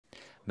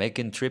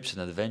Making trips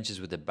and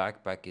adventures with a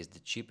backpack is the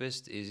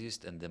cheapest,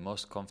 easiest and the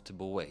most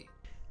comfortable way.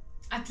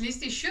 At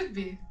least it should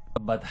be.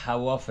 But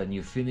how often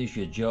you finish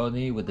your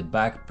journey with the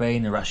back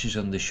pain, rashes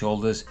on the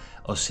shoulders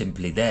or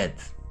simply dead?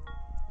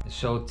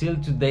 So till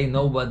today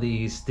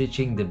nobody is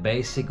teaching the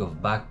basic of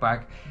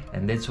backpack,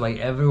 and that's why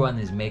everyone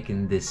is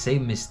making the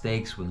same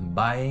mistakes when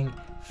buying,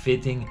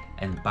 fitting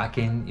and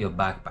packing your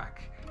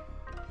backpack.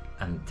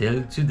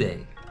 Until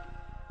today.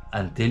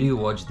 Until you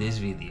watch this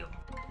video.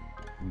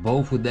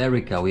 Both with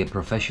Erica we are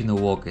professional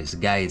walkers,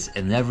 guides,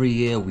 and every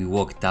year we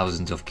walk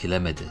thousands of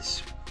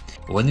kilometers.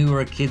 When we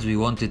were kids we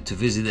wanted to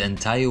visit the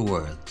entire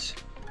world.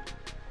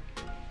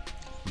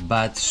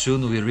 But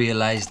soon we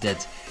realized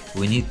that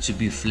we need to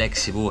be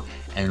flexible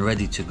and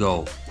ready to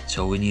go,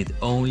 so we need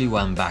only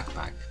one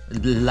backpack.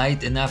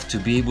 Light enough to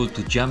be able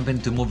to jump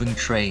into moving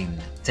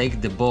train, take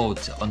the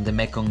boat on the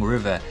Mekong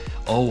River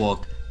or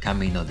walk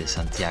Camino de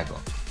Santiago.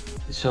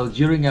 So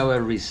during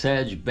our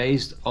research,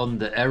 based on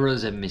the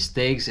errors and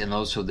mistakes and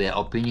also the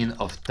opinion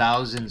of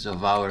thousands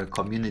of our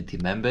community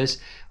members,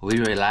 we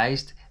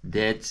realized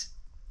that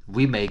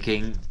we're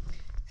making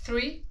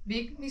 3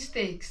 big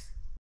mistakes.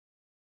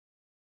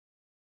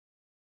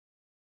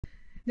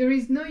 There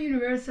is no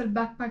universal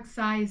backpack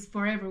size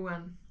for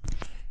everyone.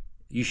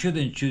 You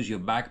shouldn't choose your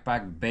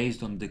backpack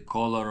based on the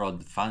color or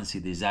the fancy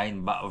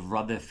design, but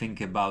rather think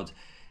about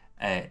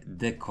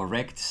the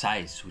correct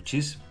size, which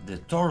is the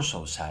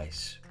torso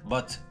size.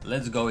 But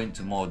let's go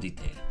into more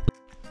detail.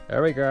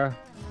 Erica,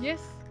 Yes.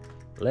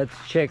 let's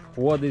check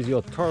what is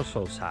your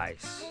torso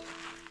size.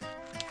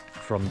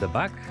 From the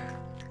back?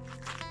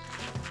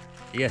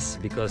 Yes,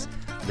 because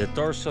the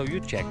torso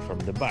you check from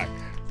the back.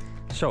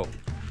 So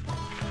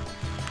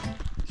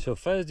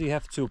first you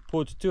have to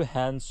put 2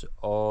 hands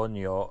on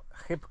your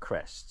hip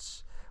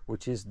crests,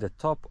 which is the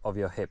top of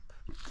your hip.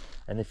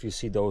 And if you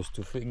see those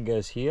 2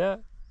 fingers here,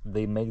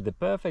 they make the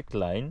perfect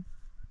line,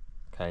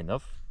 kind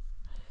of.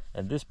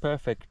 And this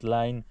perfect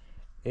line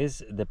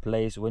is the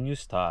place when you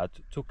start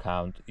to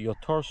count your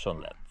torso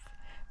length.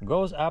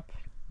 Goes up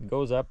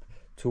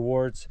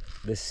towards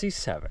the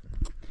C7.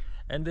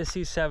 And the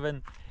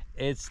C7,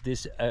 it's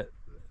this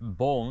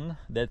bone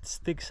that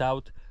sticks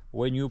out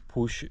when you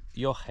push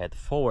your head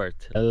forward,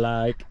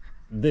 like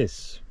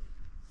this.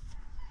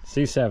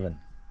 C7.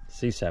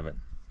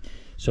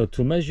 So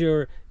to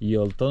measure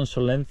your torso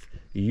length,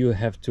 you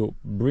have to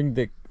bring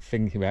the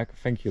thing back,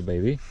 thank you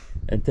baby,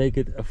 and take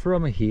it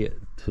from here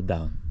to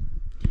down.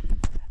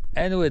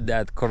 And with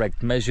that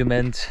correct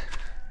measurement,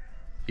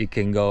 you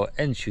can go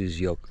and choose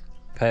your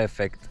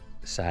perfect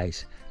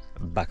size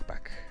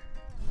backpack.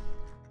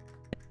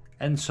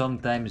 And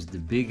sometimes the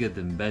bigger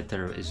the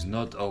better is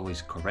not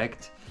always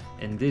correct.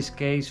 In this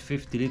case,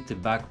 50-liter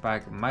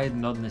backpack might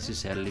not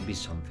necessarily be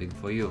something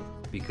for you,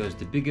 because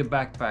the bigger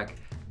backpack,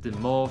 the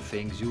more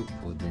things you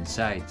put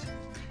inside.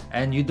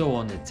 And you don't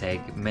want to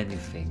take many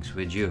things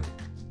with you.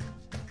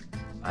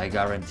 I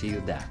guarantee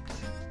you that.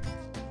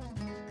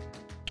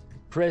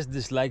 Press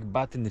this like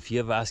button if you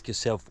ever ask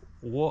yourself,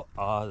 what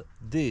are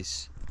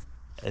this?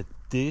 And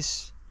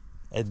this,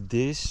 and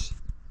this,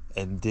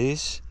 and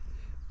this.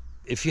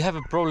 If you have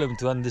a problem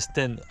to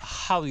understand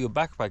how your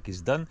backpack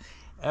is done,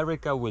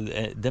 Erica will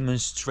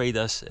demonstrate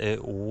us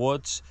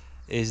what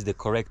is the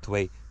correct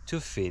way to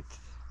fit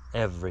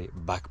every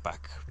backpack.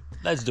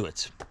 Let's do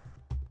it.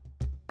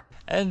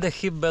 And the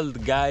hip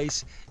belt,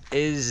 guys,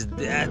 is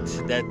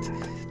that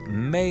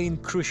main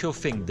crucial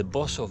thing, the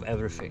boss of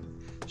everything.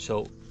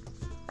 So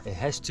it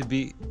has to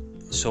be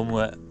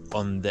somewhere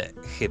on the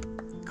hip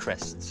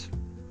crest.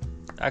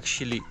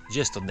 Actually,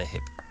 just on the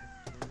hip.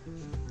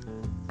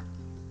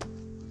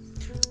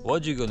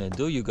 What you're gonna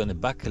do, you're gonna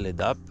buckle it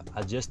up,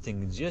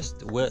 adjusting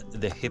just where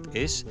the hip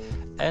is,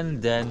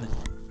 and then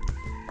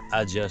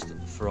adjust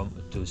from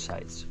 2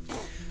 sides.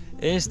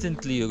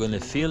 Instantly you're gonna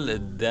feel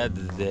that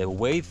the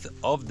weight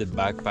of the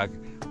backpack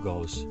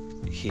goes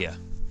here.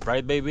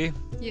 Right, baby?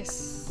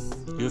 Yes.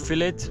 You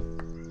feel it?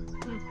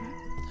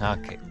 Mm-hmm.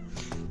 Okay.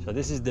 So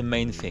this is the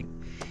main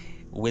thing.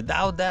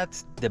 Without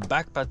that, the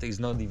backpack is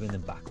not even a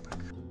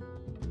backpack.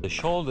 The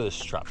shoulder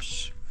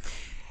straps.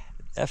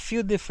 A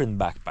few different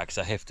backpacks,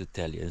 I have to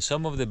tell you. And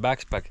some of the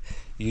backpack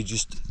you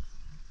just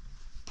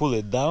pull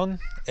it down,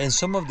 and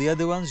some of the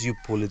other ones you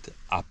pull it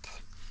up.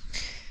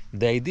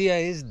 The idea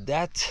is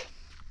that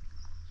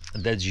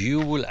you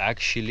will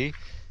actually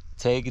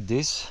take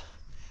this,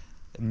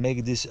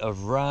 make this a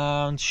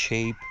round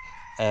shape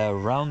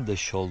around the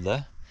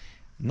shoulder.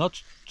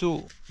 Not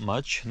too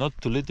much, not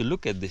too little.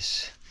 Look at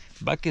this.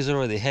 Back is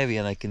already heavy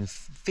and I can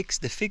fix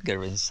the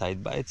figure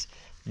inside, but it's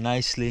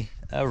nicely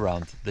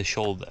around the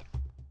shoulder.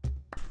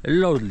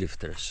 Load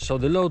lifters. So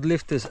the load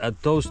lifters are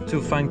those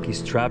 2 funky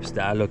straps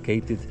that are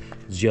located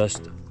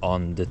just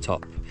on the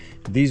top.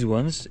 These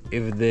ones,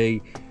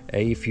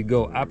 if you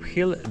go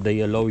uphill,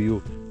 they allow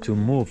you to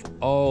move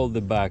all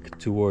the bag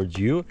towards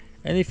you,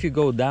 and if you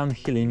go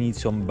downhill and need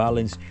some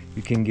balance,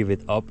 you can give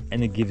it up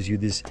and it gives you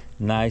this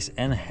nice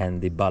and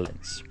handy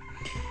balance.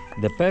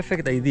 The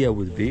perfect idea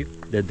would be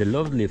that the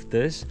load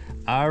lifters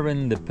are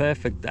in the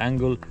perfect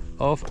angle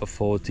of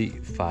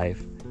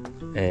 45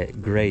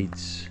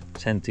 grades,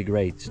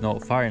 centigrades, no,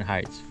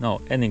 Fahrenheit,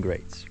 no, any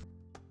grades.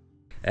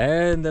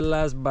 And the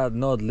last but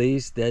not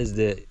least, there's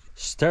the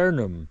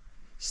sternum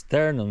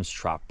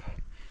strap,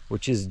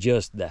 which is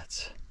just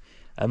that.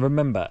 And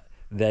remember,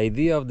 the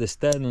idea of the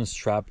sternum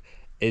strap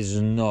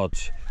is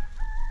not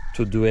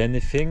to do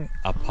anything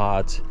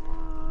apart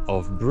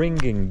of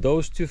bringing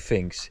those two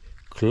things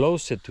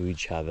closer to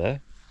each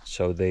other,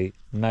 so they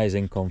nice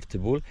and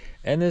comfortable,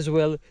 and as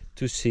well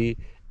to see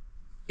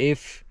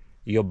if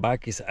your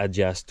back is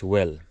adjusted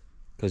well.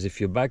 Because if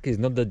your back is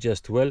not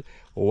adjusted well,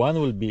 one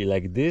will be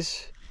like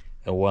this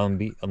and one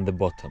be on the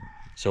bottom.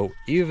 So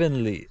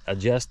evenly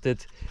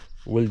adjusted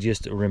will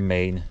just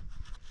remain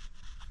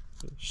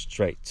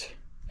straight.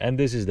 And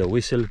this is the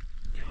whistle.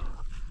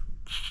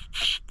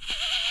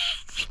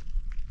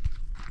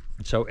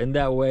 So in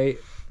that way,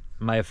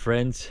 my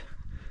friends,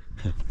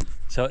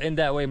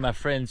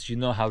 you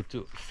know how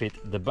to fit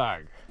the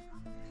bag.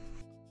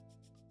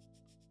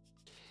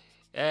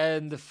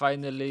 And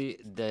finally,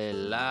 the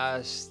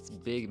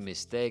last big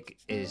mistake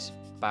is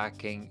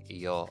packing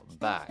your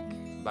bag.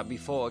 But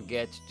before I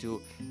get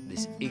to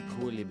this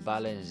equally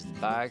balanced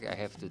bag, I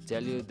have to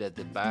tell you that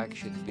the bag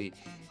should be,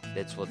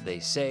 that's what they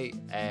say,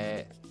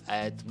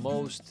 at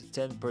most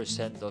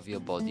 10% of your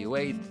body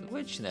weight,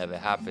 which never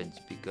happens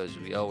because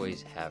we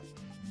always have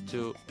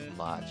too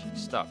much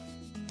stuff.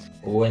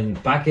 When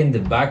packing the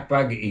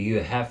backpack, you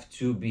have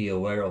to be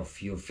aware of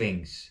few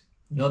things.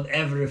 Not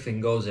everything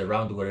goes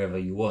around wherever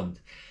you want.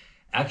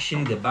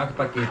 Actually, the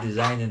backpack is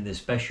designed in a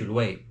special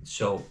way.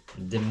 So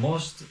the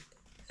most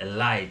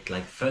light,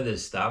 like feather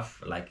stuff,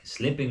 like a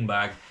sleeping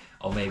bag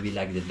or maybe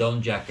like the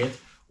down jacket,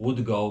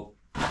 would go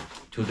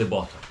to the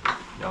bottom.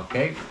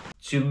 Okay?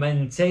 To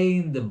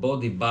maintain the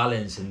body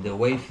balance and the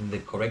weight in the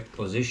correct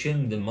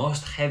position, the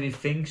most heavy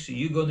things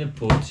you're gonna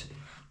put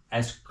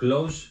as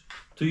close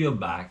to your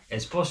back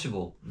as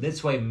possible.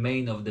 That's why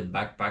many of the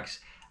backpacks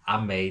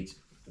are made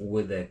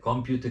with a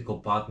computer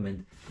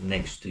compartment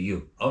next to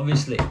you.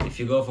 Obviously, if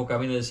you go for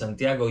Camino de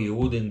Santiago, you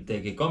wouldn't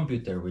take a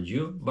computer with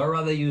you, but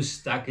rather you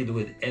stack it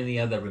with any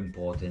other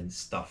important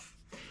stuff.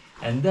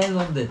 And then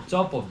on the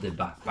top of the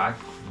backpack,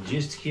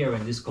 just here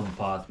in this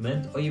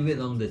compartment, or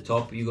even on the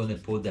top, you're gonna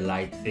put the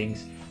light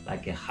things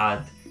like a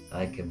hat,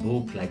 like a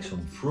book, like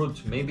some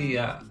fruit, maybe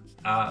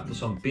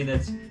some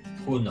peanuts,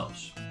 who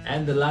knows.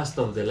 And the last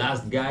of the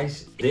last,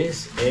 guys,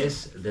 this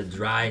is the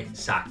dry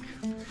sack.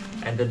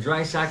 And the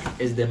dry sack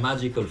is the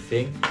magical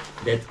thing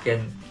that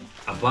can,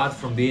 apart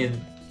from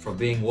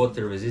being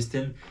water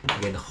resistant, you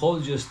can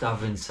hold your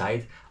stuff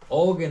inside,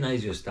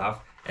 organize your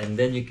stuff, and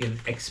then you can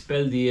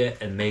expel the air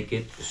and make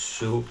it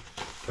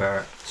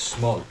super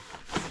small.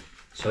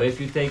 So if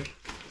you take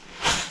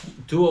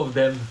two of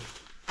them,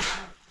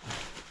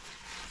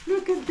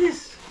 look at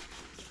this.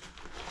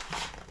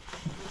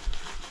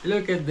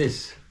 Look at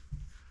this.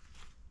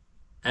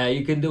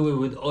 You can do it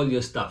with all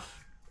your stuff.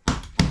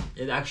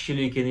 And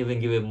actually you can even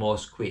give it more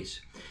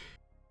squeeze.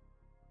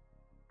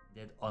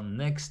 That on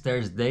next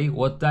Thursday,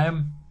 what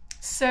time?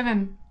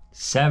 7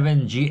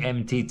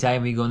 GMT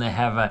time, we're gonna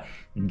have a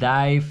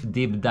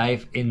deep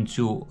dive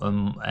into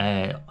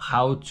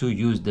how to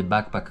use the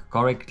backpack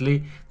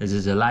correctly. This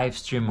is a live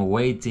stream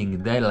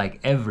waiting there like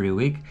every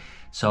week.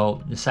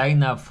 So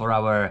sign up for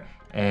our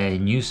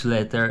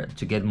newsletter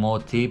to get more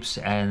tips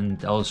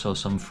and also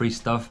some free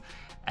stuff.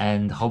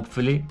 And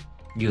hopefully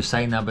you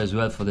sign up as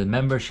well for the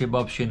membership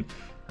option,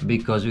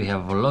 because we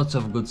have lots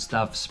of good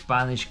stuff.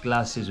 Spanish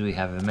classes, we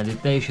have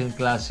meditation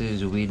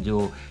classes, we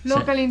do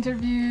local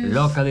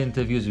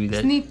interviews, we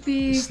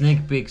do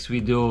sneak peeks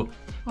we do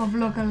of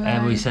local life.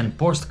 And we send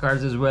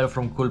postcards as well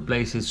from cool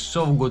places.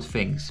 So good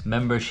things.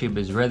 Membership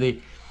is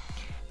ready,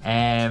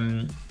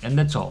 and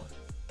that's all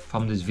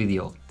from this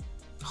video.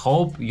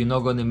 Hope you're not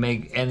going to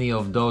make any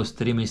of those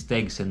 3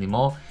 mistakes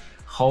anymore.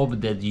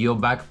 Hope that your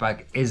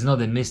backpack is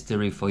not a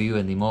mystery for you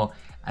anymore,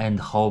 and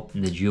hope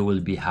that you will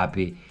be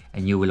happy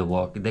and you will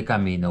walk the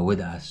Camino with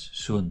us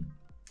soon.